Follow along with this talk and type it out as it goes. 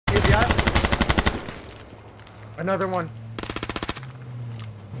Another one.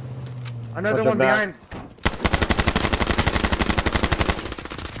 Another one behind.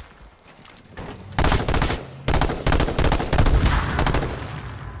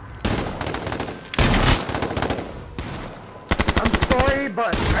 I'm sorry,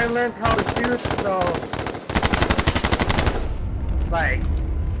 but I learned how to shoot, so like,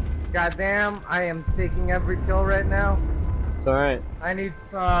 goddamn, I am taking every kill right now. It's alright. I need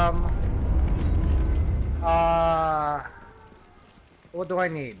some, what do I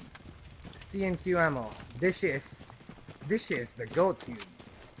need? C&Q ammo. This is the GOAT, dude.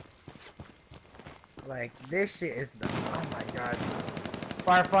 Like, this shit is the, oh my god.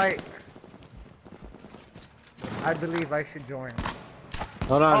 Firefight. I believe I should join.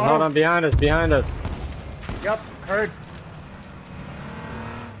 Hold on, behind us. Yup, heard.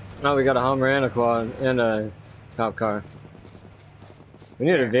 Oh, we got a Hummer and a quad and a cop car. We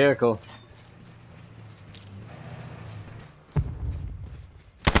need a vehicle.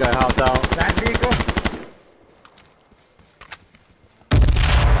 Guy hopped out. That vehicle?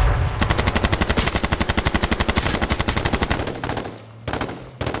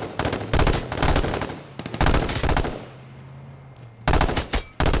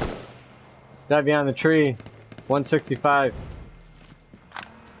 Guy behind the tree. 165.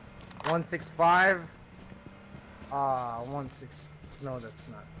 165. 16. No, that's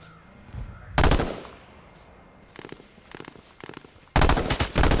not.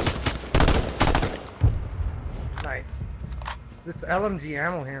 Nice. This LMG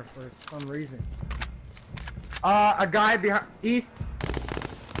ammo here for some reason. A guy behind east.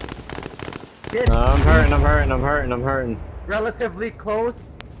 Get I'm hurting. relatively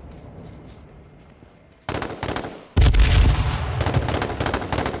close.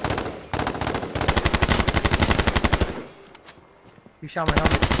 He shot my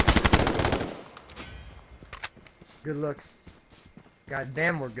helmet. Good looks. God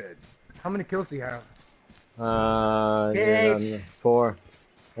damn, we're good. How many kills do you have? Yeah, 4.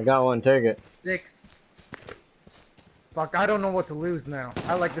 I got one, take it. 6. Fuck, I don't know what to lose now.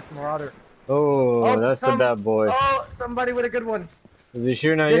 I like this Marauder. Oh, that's the bad boy. Oh, somebody with a good one. Is he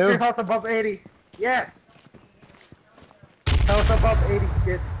shooting at Get you? your health above 80. Yes. Health above 80,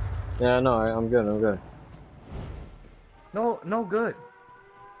 skits. Yeah, no, I'm good. No good.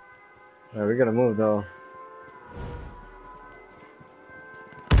 Alright, we gotta move though.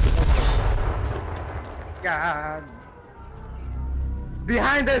 God.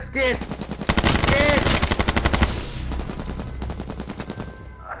 Behind us, kids! Kids!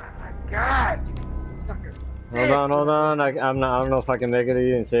 Oh my god, you sucker. Hold on. I don't know if I can make it to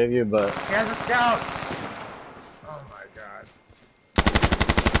you and save you, but He has a scout! Oh my god.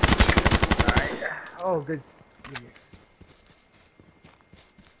 Alright. Oh, good. Yes.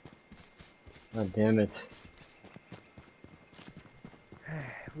 god damn it.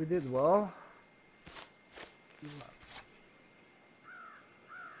 We did well.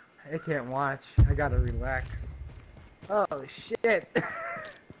 I can't watch. I gotta relax. Oh shit!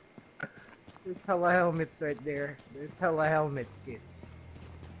 There's hella helmets right there. There's hella helmets, kids.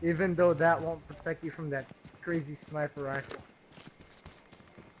 Even though that won't protect you from that crazy sniper rifle.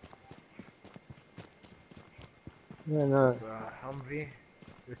 Yeah, no. There's a Humvee.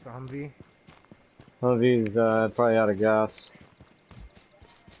 There's a Humvee. Humvee's probably out of gas.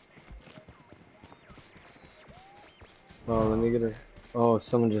 Oh, let me get it. Oh,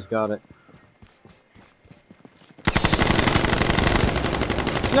 someone just got it.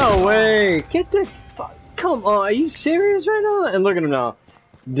 No way! Get the fuck! Come on, are you serious right now? And look at him now,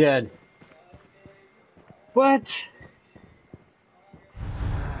 dead. What?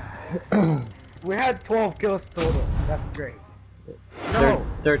 We had 12 kills total. That's great. No,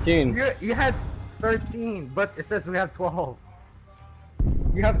 13. you had 13, but it says we have 12.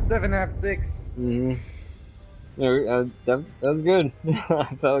 You have 7, I have 6. Mhm. Yeah, that was good. I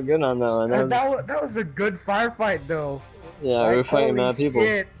felt good on that one. That was a good firefight, though. Yeah, like, we were fighting holy mad people.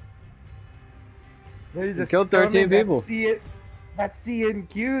 shit. There's We a killed 13 people. That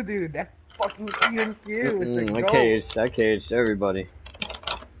C&Q, dude. That fucking C&Q is a goat. I caged everybody.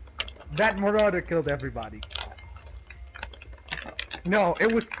 That Marauder killed everybody. No,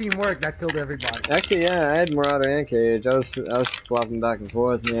 it was teamwork that killed everybody. Actually, yeah, I had Marauder and cage. I was swapping back and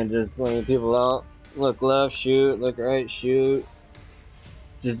forth, man, just letting people out. Look left, shoot. Look right, shoot.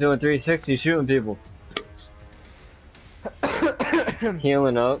 Just doing 360, shooting people.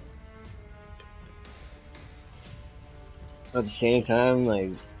 Healing up. At the same time, like,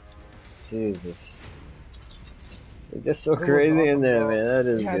 Jesus. It's just so crazy awesome, in there, bro. man. That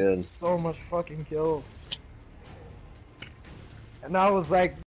is We had good. so much fucking kills. And I was like,